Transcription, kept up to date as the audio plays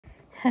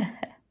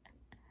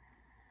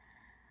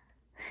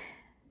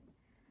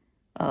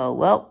Oh,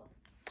 well,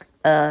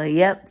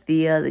 yep,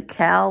 the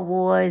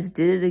Cowboys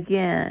did it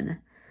again.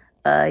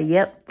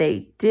 Yep,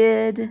 they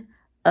did,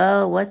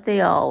 what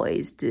they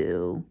always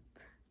do,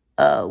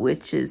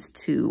 which is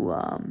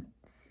to,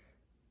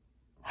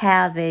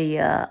 have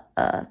a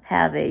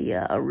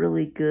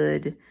really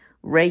good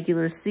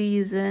regular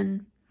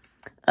season,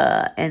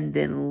 and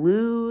then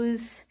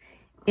lose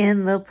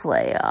in the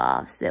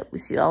playoffs. That we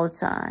see all the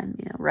time,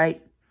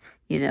 right?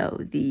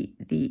 The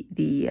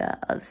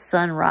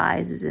sun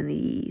rises in the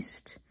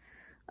east.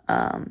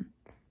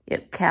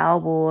 Yep,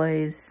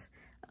 Cowboys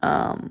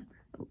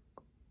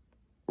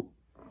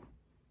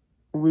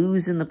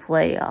lose in the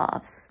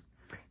playoffs.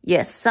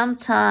 Yes,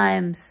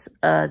 sometimes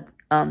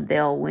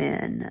they'll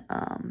win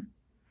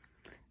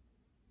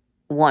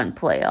one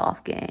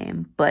playoff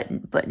game,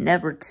 but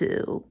never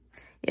two.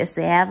 Yes,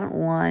 they haven't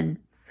won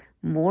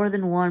more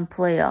than one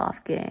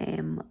playoff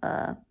game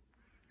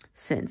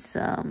since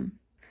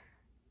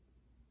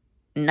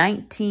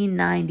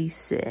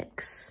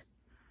 1996.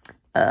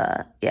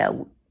 Yeah,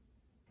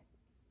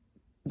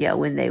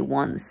 when they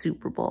won the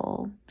Super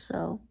Bowl.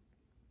 So,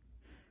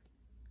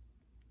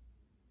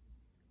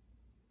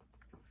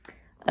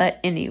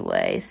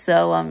 anyway,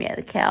 so yeah,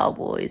 the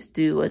Cowboys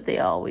do what they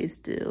always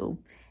do,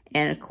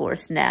 and of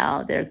course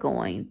now they're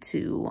going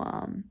to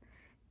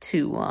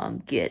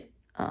get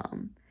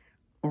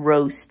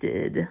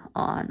roasted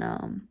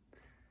on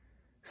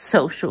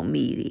social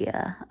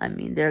media. I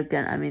mean, they're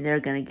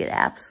gonna get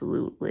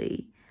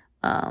absolutely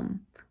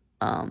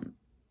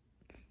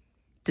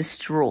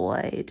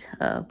destroyed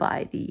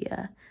by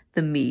the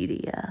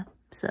media.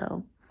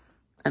 So,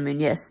 I mean,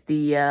 yes,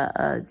 the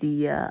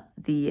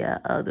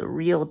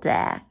real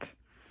Dak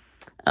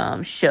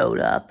showed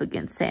up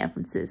against San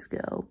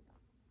Francisco.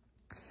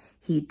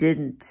 He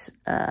didn't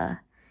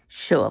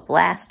show up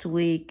last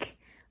week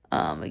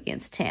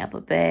against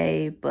Tampa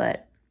Bay,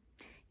 but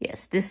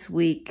yes, this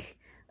week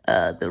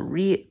the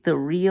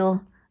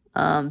real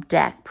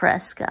Dak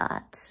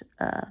Prescott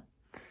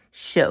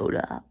showed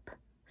up.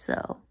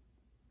 So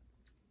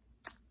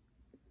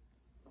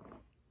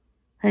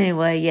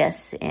anyway,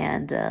 yes,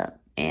 and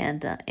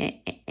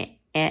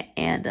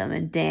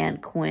Dan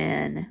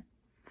Quinn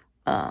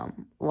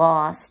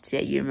lost.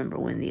 Yeah, you remember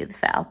when the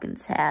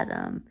Falcons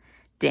had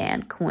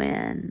Dan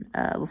Quinn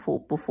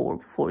before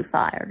we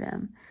fired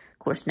him. Of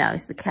course, now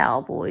he's the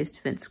Cowboys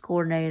defensive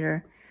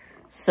coordinator.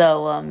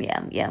 So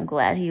yeah, I'm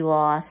glad he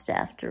lost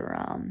after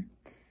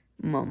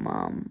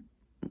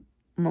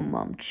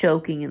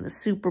choking in the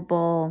Super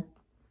Bowl.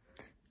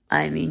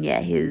 I mean,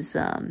 yeah, his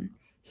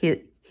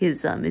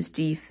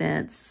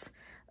defense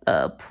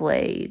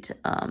played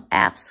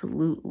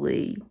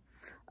absolutely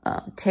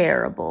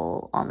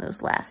terrible on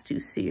those last two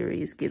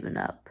series, giving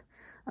up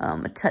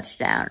a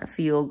touchdown, a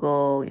field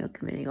goal,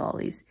 committing all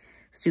these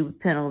stupid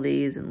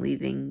penalties and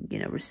leaving,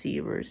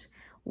 receivers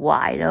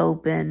wide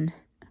open.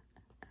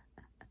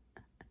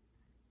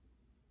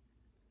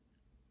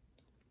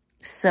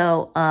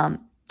 So,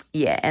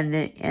 yeah, and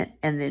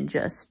then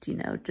just,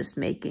 just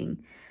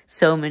making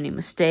so many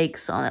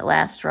mistakes on that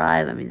last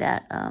drive. I mean,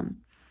 that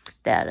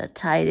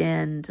tight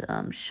end,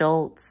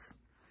 Schultz,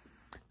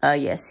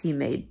 yes, he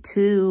made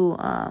two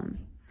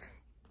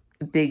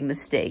big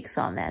mistakes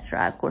on that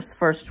drive. Of course, the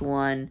first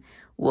one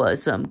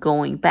was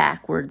going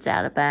backwards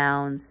out of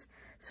bounds.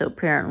 So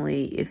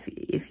apparently,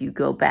 if you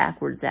go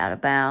backwards out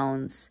of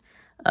bounds,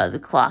 the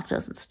clock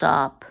doesn't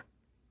stop.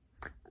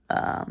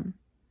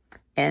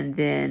 And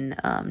then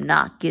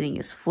not getting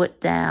his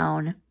foot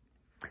down,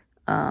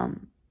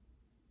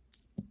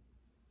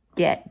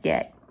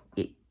 get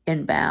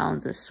in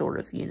bounds is sort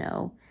of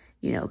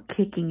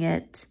kicking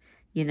it,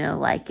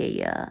 like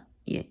a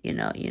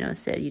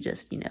said he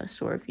just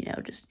sort of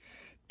just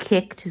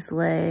kicked his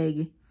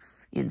leg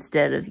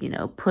instead of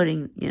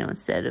putting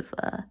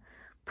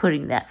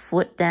putting that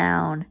foot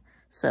down.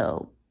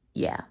 So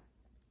yeah,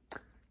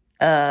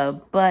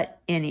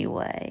 but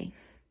anyway.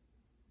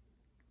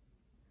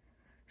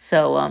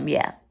 So,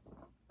 yeah.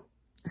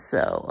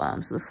 So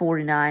the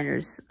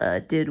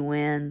 49ers did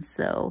win.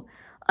 So,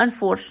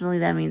 unfortunately,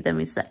 that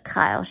means that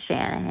Kyle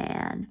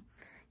Shanahan,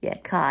 yeah,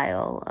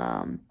 Kyle,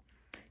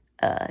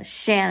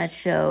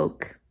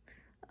 Shanachoke,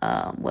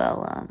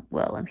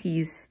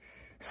 he's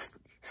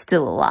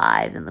still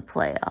alive in the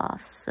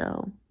playoffs.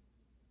 So,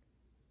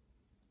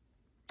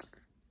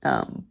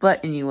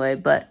 but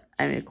anyway,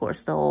 I mean, of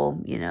course, the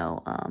whole,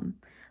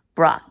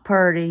 Brock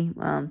Purdy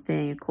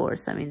thing, of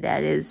course, I mean,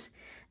 that is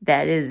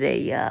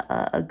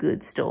a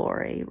good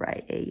story,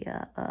 right?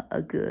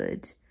 A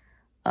good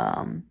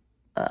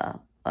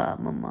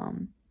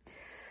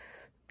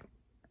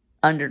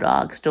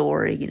underdog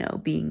story.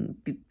 Being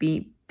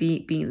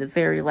the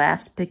very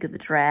last pick of the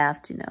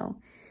draft.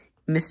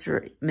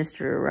 Mr.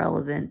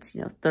 Irrelevant.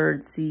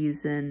 Third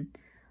season.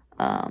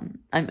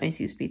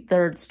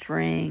 Third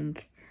string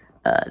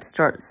to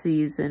start the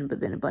season, but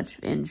then a bunch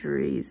of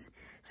injuries.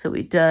 So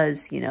he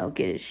does, get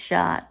his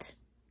shot.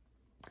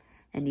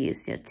 And he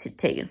is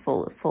taking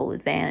full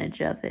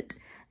advantage of it.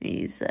 I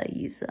mean,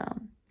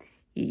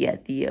 yeah,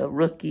 the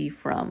rookie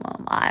from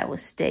Iowa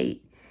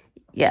State.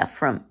 Yeah,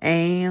 from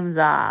Ames,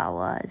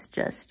 Iowa. It's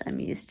just, I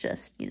mean, it's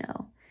just, you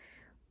know,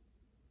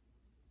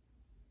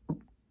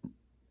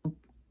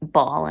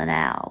 balling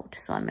out.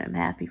 So I mean, I'm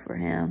happy for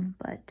him.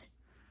 But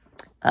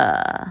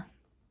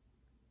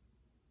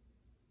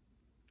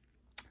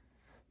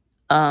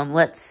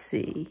let's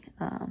see.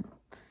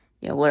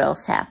 Yeah, what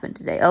else happened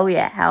today? Oh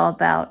yeah, how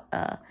about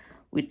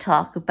we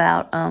talk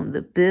about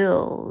the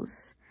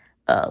Bills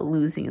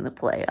losing in the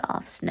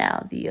playoffs.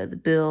 Now the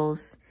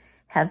Bills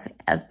have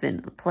been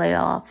to the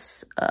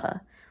playoffs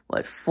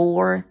what,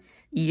 4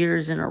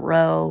 years in a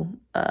row,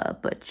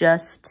 but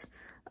just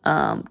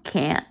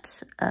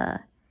can't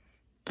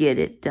get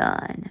it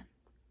done.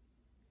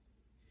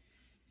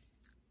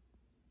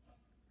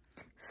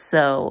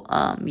 So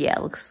yeah,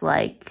 looks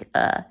like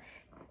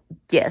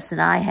yes,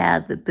 and I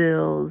had the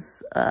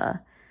Bills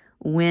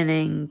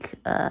winning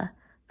the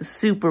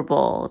Super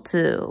Bowl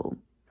too.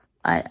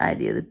 I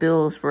did the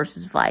Bills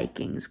versus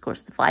Vikings. Of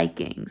course, the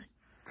Vikings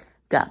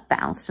got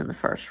bounced in the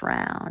first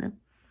round.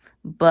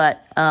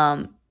 But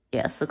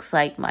yes, looks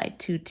like my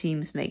two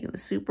teams making the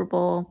Super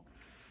Bowl.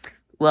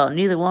 Well,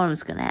 neither one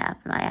was going to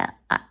happen. I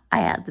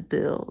had the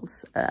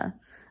Bills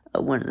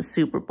winning the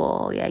Super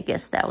Bowl. Yeah, I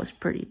guess that was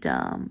pretty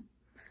dumb.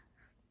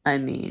 I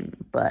mean,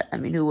 but I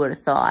mean, who would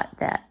have thought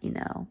that? You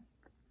know,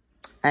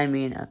 I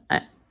mean,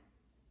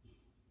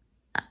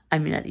 I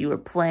mean that you were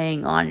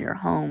playing on your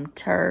home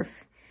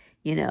turf,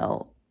 you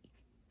know,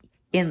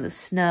 in the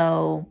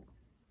snow.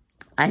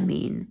 I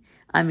mean,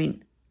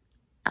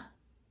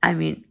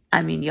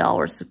 y'all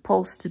were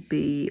supposed to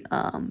be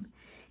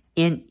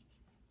in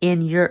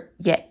your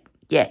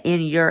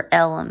in your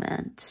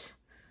element.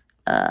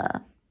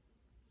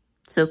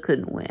 So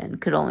couldn't win.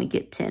 Could only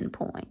get 10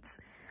 points.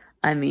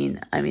 I mean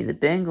the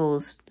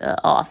Bengals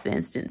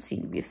offense didn't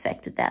seem to be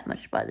affected that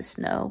much by the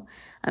snow.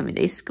 I mean,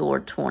 they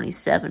scored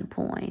 27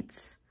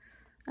 points.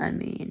 I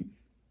mean,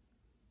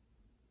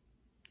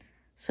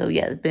 so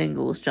yeah, the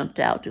Bengals jumped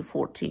out to a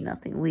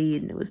 14-0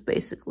 lead, and it was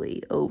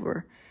basically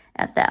over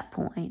at that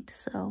point.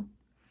 So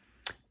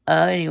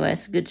anyway,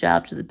 so good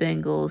job to the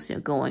Bengals, you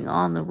know, going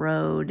on the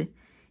road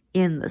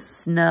in the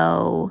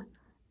snow,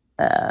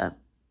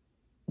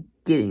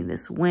 getting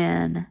this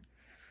win.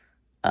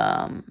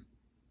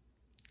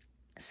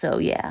 So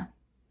yeah,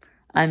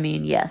 I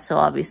mean, yeah. So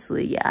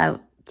obviously, yeah,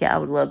 I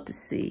would love to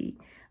see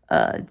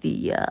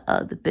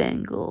the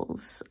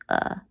Bengals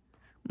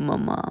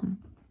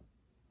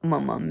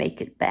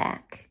make it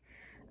back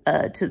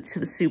to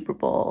the Super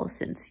Bowl,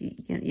 since you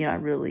know, I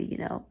really, you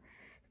know,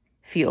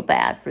 feel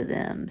bad for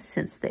them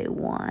since they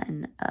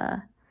won.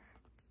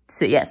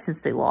 So yeah,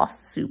 since they lost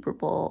the Super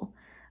Bowl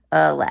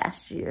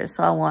last year,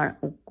 so I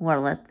want to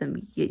let them,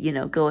 you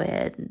know, go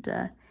ahead and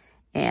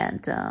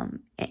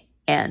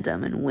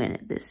win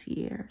it this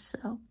year.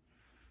 So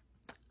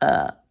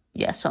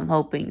yeah, so I'm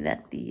hoping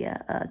that the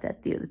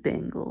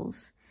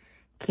Bengals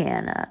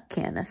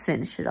can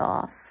finish it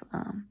off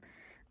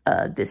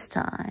this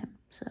time.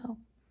 So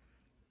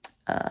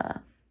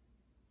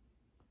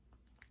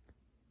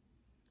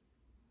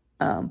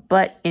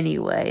but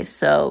anyway,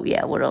 so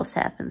yeah, what else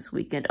happened this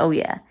weekend? Oh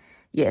yeah,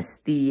 yes,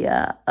 the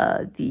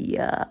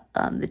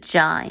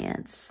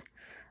Giants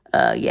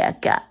yeah,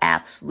 got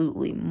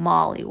absolutely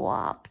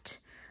mollywopped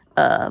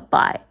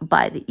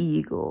by the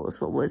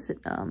Eagles. What was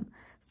it?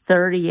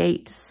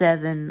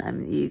 38-7. I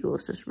mean, the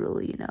Eagles just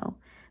really, you know,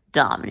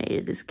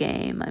 dominated this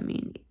game. I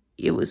mean,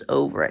 it was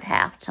over at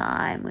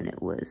halftime when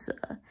it was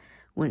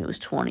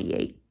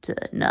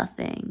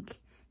 28-0,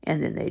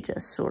 and then they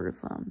just sort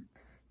of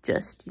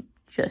just you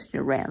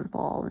know, ran the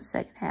ball in the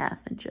second half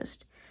and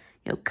just,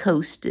 you know,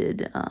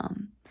 coasted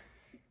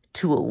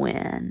to a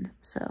win.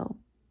 So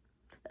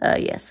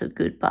yeah, so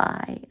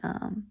goodbye,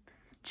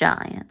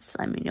 Giants.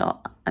 I mean,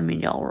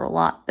 y'all were a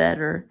lot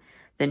better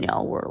than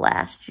y'all were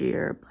last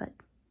year, but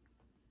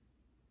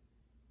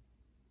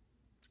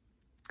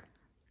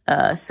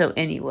so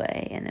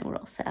anyway, and then what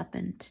else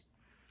happened?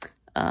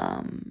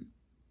 And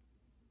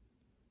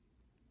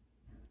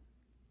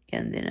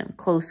then a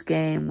close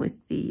game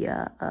with the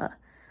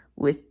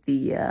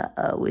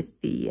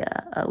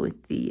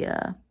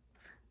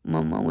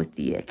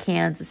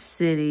Kansas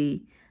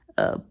City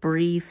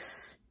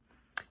Briefs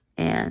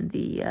and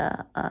the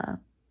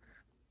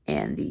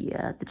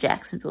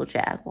Jacksonville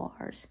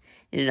Jaguars.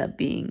 It ended up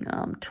being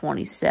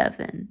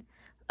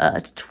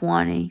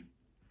 27-20.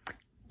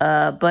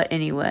 But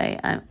anyway,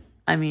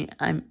 I mean,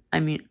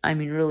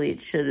 really,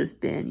 it should have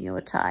been, you know,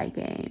 a tie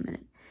game, and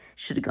it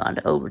should have gone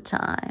to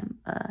overtime.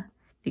 I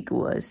think it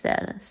was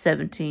that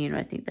 17, or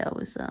I think that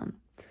was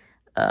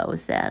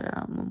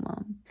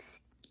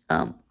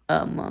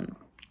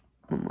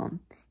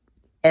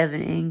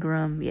Evan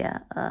Ingram, yeah,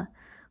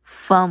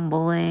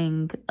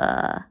 fumbling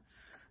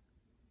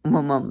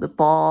the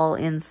ball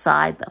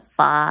inside the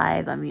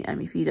 5. I mean,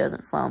 if he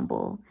doesn't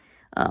fumble,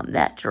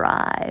 that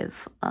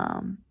drive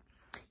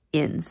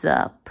ends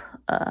up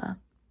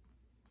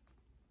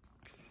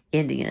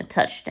ending in a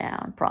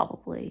touchdown,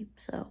 probably.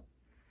 So,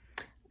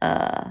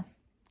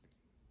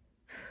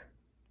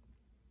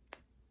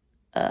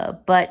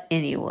 But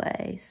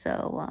anyway,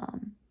 so